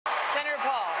Senator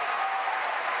Paul,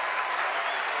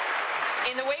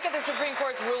 in the wake of the Supreme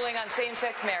Court's ruling on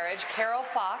same-sex marriage, Carol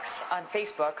Fox on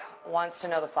Facebook wants to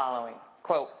know the following.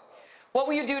 Quote, what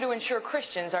will you do to ensure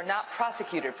Christians are not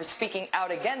prosecuted for speaking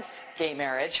out against gay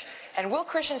marriage? And will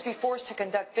Christians be forced to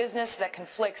conduct business that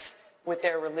conflicts with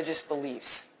their religious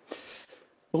beliefs?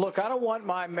 Look, I don't want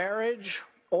my marriage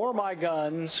or my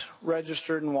guns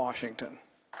registered in Washington.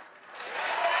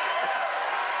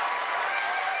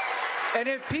 And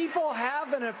if people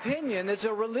have an opinion that's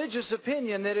a religious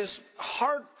opinion that is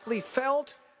heartily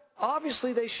felt,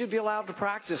 obviously they should be allowed to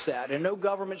practice that, and no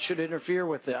government should interfere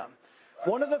with them.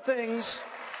 One of the things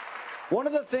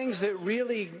that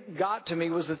really got to me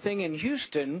was the thing in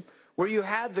Houston where you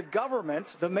had the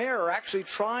government, the mayor, actually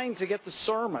trying to get the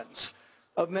sermons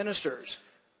of ministers.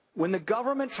 When the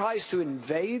government tries to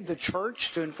invade the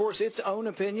church to enforce its own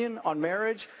opinion on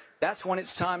marriage, that's when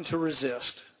it's time to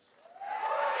resist.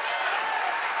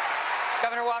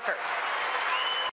 Governor Walker.